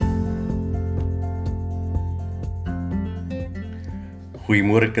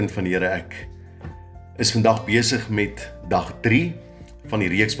Goeiemôre kind van die Here, ek is vandag besig met dag 3 van die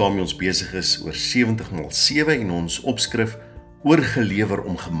reeks waarmee ons besig is oor 70x7 en ons opskrif Oorgelewer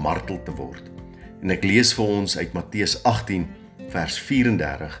om gemartel te word. En ek lees vir ons uit Matteus 18 vers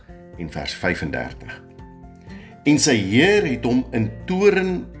 34 en vers 35. En sy Heer het hom in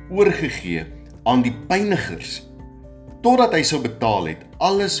toorn oorgegee aan die pynigers, totdat hy sou betaal het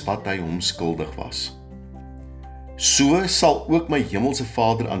alles wat hy hom skuldig was. So sal ook my hemelse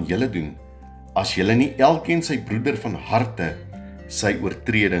Vader aan julle doen, as julle nie elkeen sy broeder van harte sy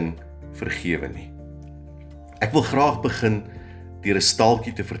oortreding vergewe nie. Ek wil graag begin deur 'n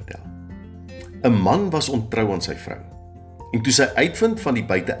staaltjie te vertel. 'n Man was ontrou aan sy vrou, en toe sy uitvind van die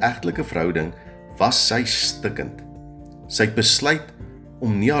buiteegtelike verhouding, was sy stikkend. Sy het besluit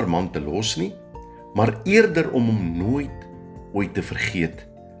om nie haar man te los nie, maar eerder om hom nooit ooit te vergeet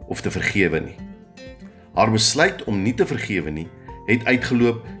of te vergewe nie. Haar besluit om nie te vergewe nie, het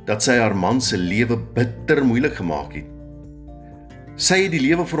uitgeloop dat sy haar man se lewe bitter moeilik gemaak het. Sy het die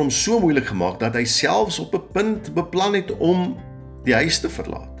lewe vir hom so moeilik gemaak, dat hy selfs op 'n punt beplan het om die huis te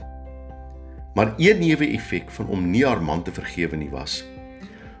verlaat. Maar een newe-effek van om nie haar man te vergewe nie was,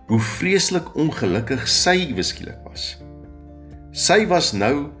 hoe vreeslik ongelukkig sy ewe skielik was. Sy was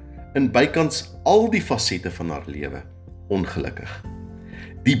nou in bykans al die fasette van haar lewe ongelukkig.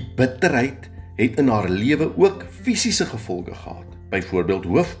 Die bitterheid het in haar lewe ook fisiese gevolge gehad, byvoorbeeld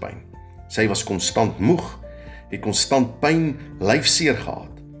hoofpyn. Sy was konstant moeg, het konstant pyn, lyfseer gehad.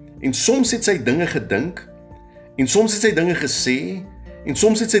 En soms het sy dinge gedink, en soms het sy dinge gesê, en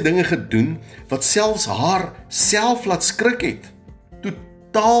soms het sy dinge gedoen, wat selfs haar self laat skrik het,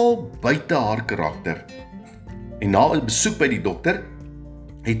 totaal buite haar karakter. En na 'n besoek by die dokter,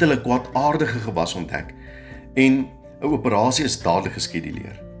 het hulle kwaadaardige gewas ontdek, en 'n operasie is dadelik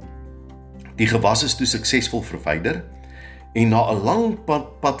geskeduleer. Die gewas is toe suksesvol verwyder, en na 'n lang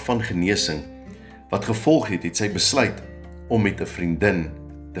pad van genesing, wat gevolg het, het sy besluit om met 'n vriendin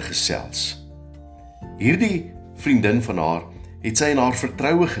te gesels. Hierdie vriendin van haar, het sy in haar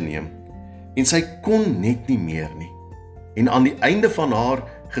vertroue geneem, en sy kon net nie meer nie. En aan die einde van haar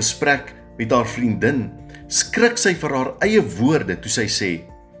gesprek met haar vriendin, skrik sy vir haar eie woorde, toe sy sê,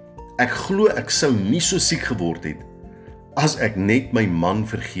 ek glo ek sou nie so siek geword het, as ek net my man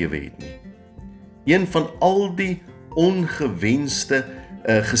vergewe het nie. Een van al die ongewenste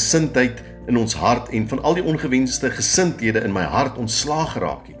gesindheid in ons hart, en van al die ongewenste gesindhede in my hart ontslaag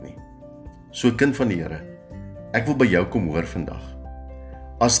geraak het nie. So kind van die Here, ek wil by jou kom hoor vandag.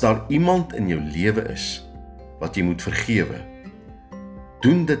 As daar iemand in jou lewe is, wat jy moet vergewe,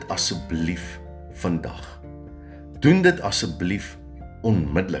 doen dit asseblief vandag. Doen dit asseblief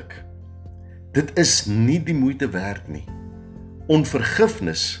onmiddellik. Dit is nie die moeite werd nie.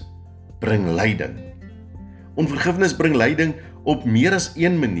 Onvergifnis bring lyding. Onvergifnis bring lyding op meer as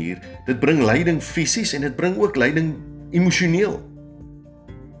een manier. Dit bring lyding fisies en dit bring ook lyding emosioneel.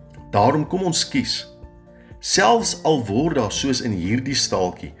 Daarom kom ons kies, selfs al word daar soos in hierdie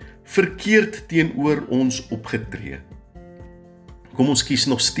staaltjie verkeerd teenoor ons opgetree. Kom ons kies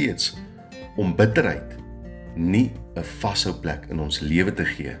nog steeds om bitterheid nie 'n vashou plek in ons lewe te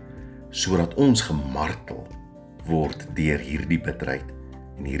gee, sodat ons gemartel word deur hierdie bitterheid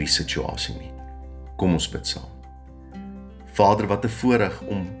en hierdie situasie nie. Kom ons bid saam. Vader, wat 'n voorreg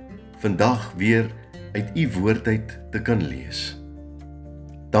om vandag weer uit u woord uit te kan lees.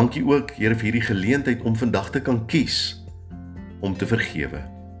 Dankie ook, Here, vir hierdie geleentheid om vandag te kan kies om te vergewe.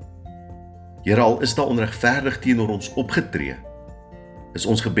 Here, al is daar onregverdig teenoor ons opgetree, is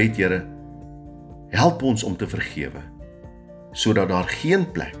ons gebed, Here, help ons om te vergewe, sodat daar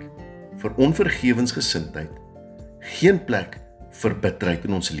geen plek vir onvergewensgesindheid, geen plek vir bitterheid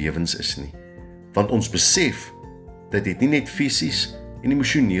in ons lewens is nie. Want ons besef, dit het nie net fisies en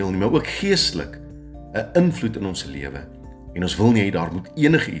emosioneel nie, maar ook geestelik 'n invloed in ons lewe. En ons wil nie hê daar moet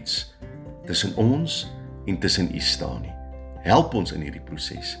enigiets tussen ons en tussen u staan nie. Help ons in hierdie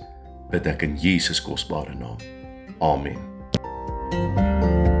proses, bid ek in Jesus kosbare naam. Amen.